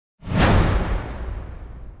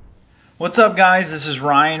What's up, guys? This is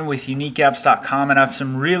Ryan with uniqueapps.com, and I have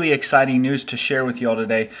some really exciting news to share with you all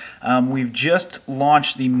today. We've just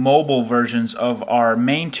launched the mobile versions of our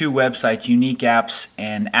main two websites, Unique Apps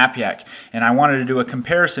and AppYak, and I wanted to do a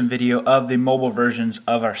comparison video of the mobile versions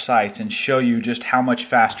of our sites and show you just how much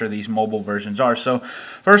faster these mobile versions are. So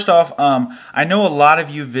first off, I know a lot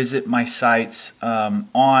of you visit my sites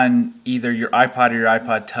on either your iPod or your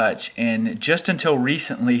iPod Touch, and just until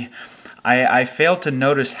recently I failed to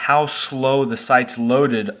notice how slow the sites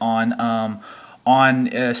loaded on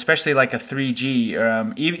especially like a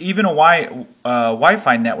 3G, even a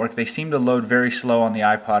Wi-Fi network. They seem to load very slow on the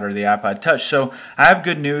iPod or the iPod Touch. So I have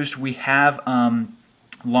good news. We have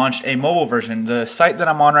launched a mobile version. The site that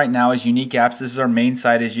I'm on right now is Unique Apps. This is our main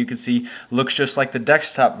site. As you can see, looks just like the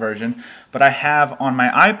desktop version. But I have on my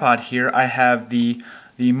iPod here, I have the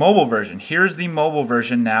mobile version. Here's the mobile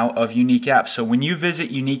version now of Unique Apps. So when you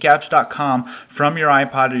visit uniqueapps.com from your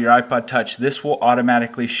iPod or your iPod Touch, this will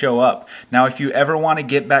automatically show up. Now if you ever want to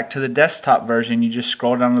get back to the desktop version, you just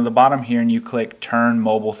scroll down to the bottom here and you click Turn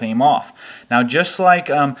Mobile Theme Off. Now just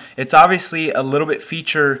like it's obviously a little bit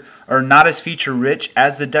feature or not as feature rich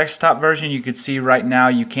as the desktop version. You can see right now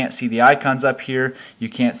you can't see the icons up here. You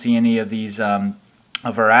can't see any of these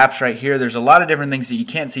of our apps right here. There's a lot of different things that you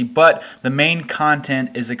can't see, but the main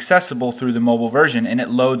content is accessible through the mobile version and it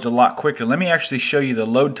loads a lot quicker. Let me actually show you the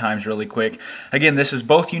load times really quick. Again, this is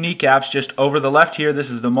both Unique Apps. Just over the left here, this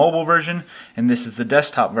is the mobile version and this is the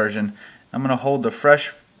desktop version. I'm going to hold the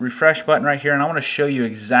refresh button right here and I want to show you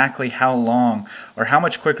exactly how long or how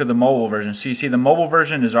much quicker the mobile version. So you see the mobile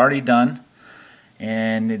version is already done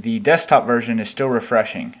and the desktop version is still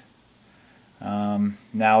refreshing.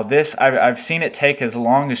 Now this, I've seen it take as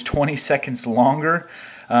long as 20 seconds longer,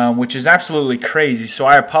 which is absolutely crazy. So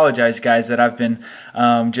I apologize, guys, that I've been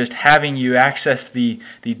just having you access the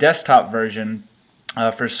desktop version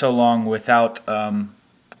for so long without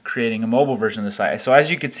creating a mobile version of the site. So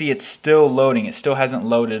as you can see, it's still loading. It still hasn't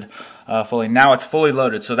loaded fully. Now it's fully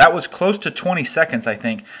loaded. So that was close to 20 seconds, I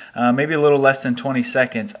think. Maybe a little less than 20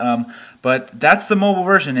 seconds. But that's the mobile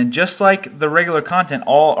version. And just like the regular content,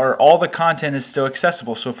 all the content is still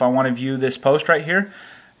accessible. So if I want to view this post right here,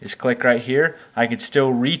 just click right here. I could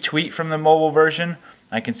still retweet from the mobile version.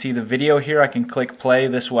 I can see the video here. I can click play.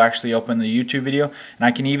 This will actually open the YouTube video. And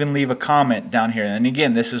I can even leave a comment down here. And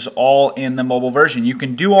again, this is all in the mobile version. You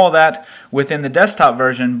can do all that within the desktop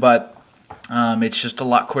version, but it's just a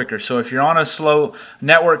lot quicker. So if you're on a slow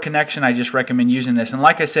network connection, I just recommend using this. And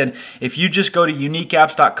like I said, if you just go to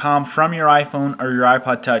uniqueapps.com from your iPhone or your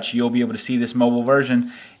iPod Touch, you'll be able to see this mobile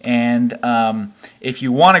version. And if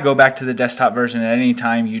you want to go back to the desktop version at any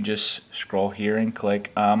time, you just scroll here and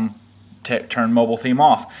click turn mobile theme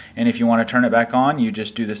off. And if you want to turn it back on, you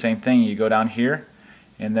just do the same thing. You go down here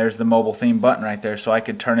and there's the mobile theme button right there. So I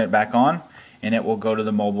could turn it back on and it will go to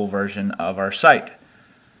the mobile version of our site.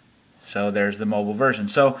 So there's the mobile version.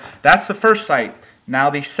 So that's the first site.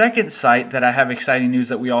 Now the second site that I have exciting news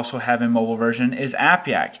that we also have in mobile version is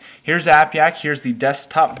AppYak. Here's AppYak. Here's the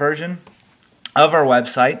desktop version of our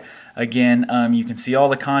website. Again, you can see all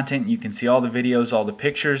the content, you can see all the videos, all the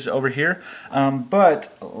pictures over here.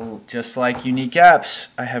 But just like Unique Apps,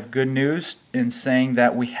 I have good news in saying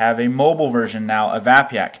that we have a mobile version now of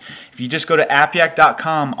AppYak. If you just go to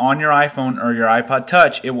appyak.com on your iPhone or your iPod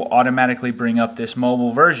Touch, it will automatically bring up this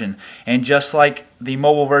mobile version. And just like the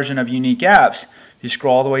mobile version of Unique Apps, you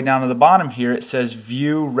scroll all the way down to the bottom here, it says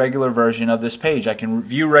view regular version of this page. I can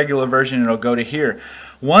view regular version and it'll go to here.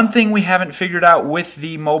 One thing we haven't figured out with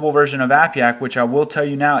the mobile version of AppYak, which I will tell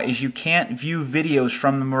you now, is you can't view videos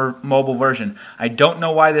from the mobile version. I don't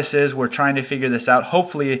know why this is. We're trying to figure this out.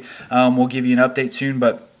 Hopefully we'll give you an update soon,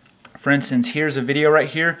 but for instance, here's a video right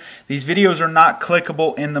here. These videos are not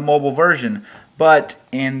clickable in the mobile version, but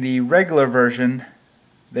in the regular version,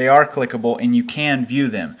 they are clickable and you can view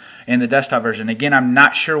them in the desktop version. Again, I'm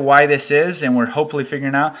not sure why this is, and we're hopefully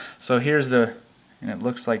figuring out. So here's and it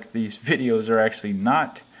looks like these videos are actually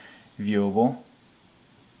not viewable.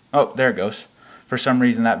 Oh, there it goes. For some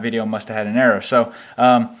reason that video must have had an error. So,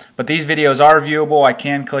 but these videos are viewable. I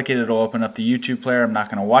can click it. It'll open up the YouTube player. I'm not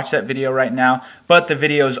going to watch that video right now. But the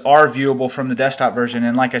videos are viewable from the desktop version.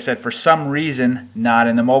 And like I said, for some reason, not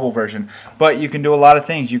in the mobile version. But you can do a lot of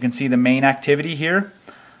things. You can see the main activity here.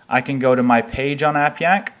 I can go to my page on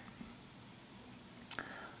AppYak.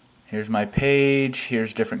 Here's my page.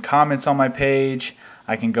 Here's different comments on my page.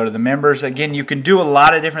 I can go to the members. Again, you can do a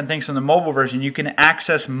lot of different things from the mobile version. You can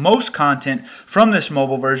access most content from this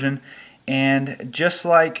mobile version. And just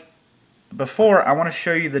like before, I want to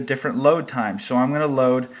show you the different load times. So I'm going to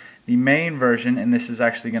load the main version, and this is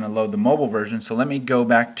actually going to load the mobile version. So let me go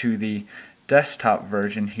back to the desktop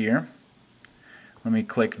version here. Let me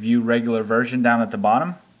click View Regular Version down at the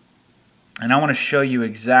bottom. And I want to show you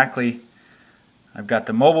exactly, I've got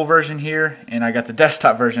the mobile version here, and I got the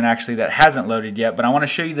desktop version actually that hasn't loaded yet, but I want to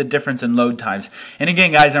show you the difference in load times. And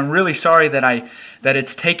again, guys, I'm really sorry that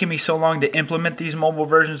it's taken me so long to implement these mobile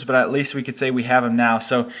versions, but at least we could say we have them now.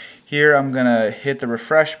 So here I'm going to hit the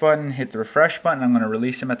refresh button, I'm going to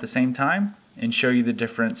release them at the same time and show you the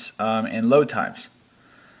difference in load times.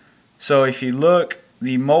 So if you look,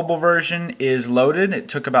 the mobile version is loaded. It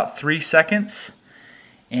took about 3 seconds,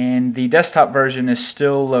 and the desktop version is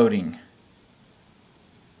still loading.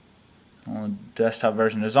 Well, the desktop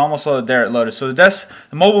version is almost loaded. There, it loaded. So the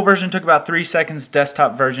mobile version took about 3 seconds.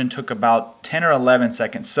 Desktop version took about 10 or 11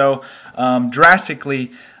 seconds. So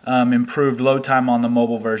drastically improved load time on the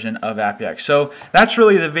mobile version of AppYak. So that's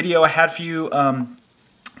really the video I had for you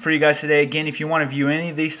guys today. Again, if you want to view any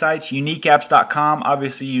of these sites, uniqueapps.com,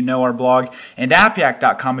 obviously you know our blog, and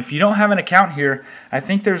appyak.com. If you don't have an account here, I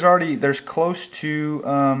think there's close to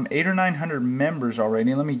 800 or 900 members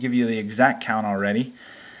already. Let me give you the exact count already.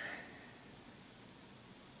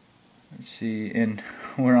 Let's see, and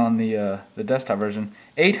we're on the desktop version.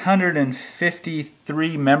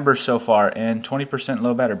 853 members so far, and 20%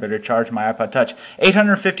 low better. Better charge my iPod Touch.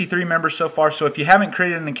 853 members so far. So if you haven't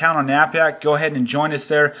created an account on AppYak, go ahead and join us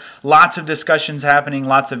there. Lots of discussions happening,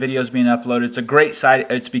 lots of videos being uploaded. It's a great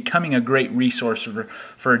site. It's becoming a great resource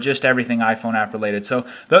for just everything iPhone app related. So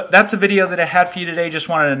that's the video that I had for you today. Just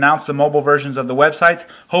wanted to announce the mobile versions of the websites.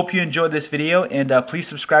 Hope you enjoyed this video, and please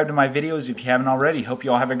subscribe to my videos if you haven't already. Hope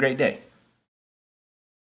you all have a great day.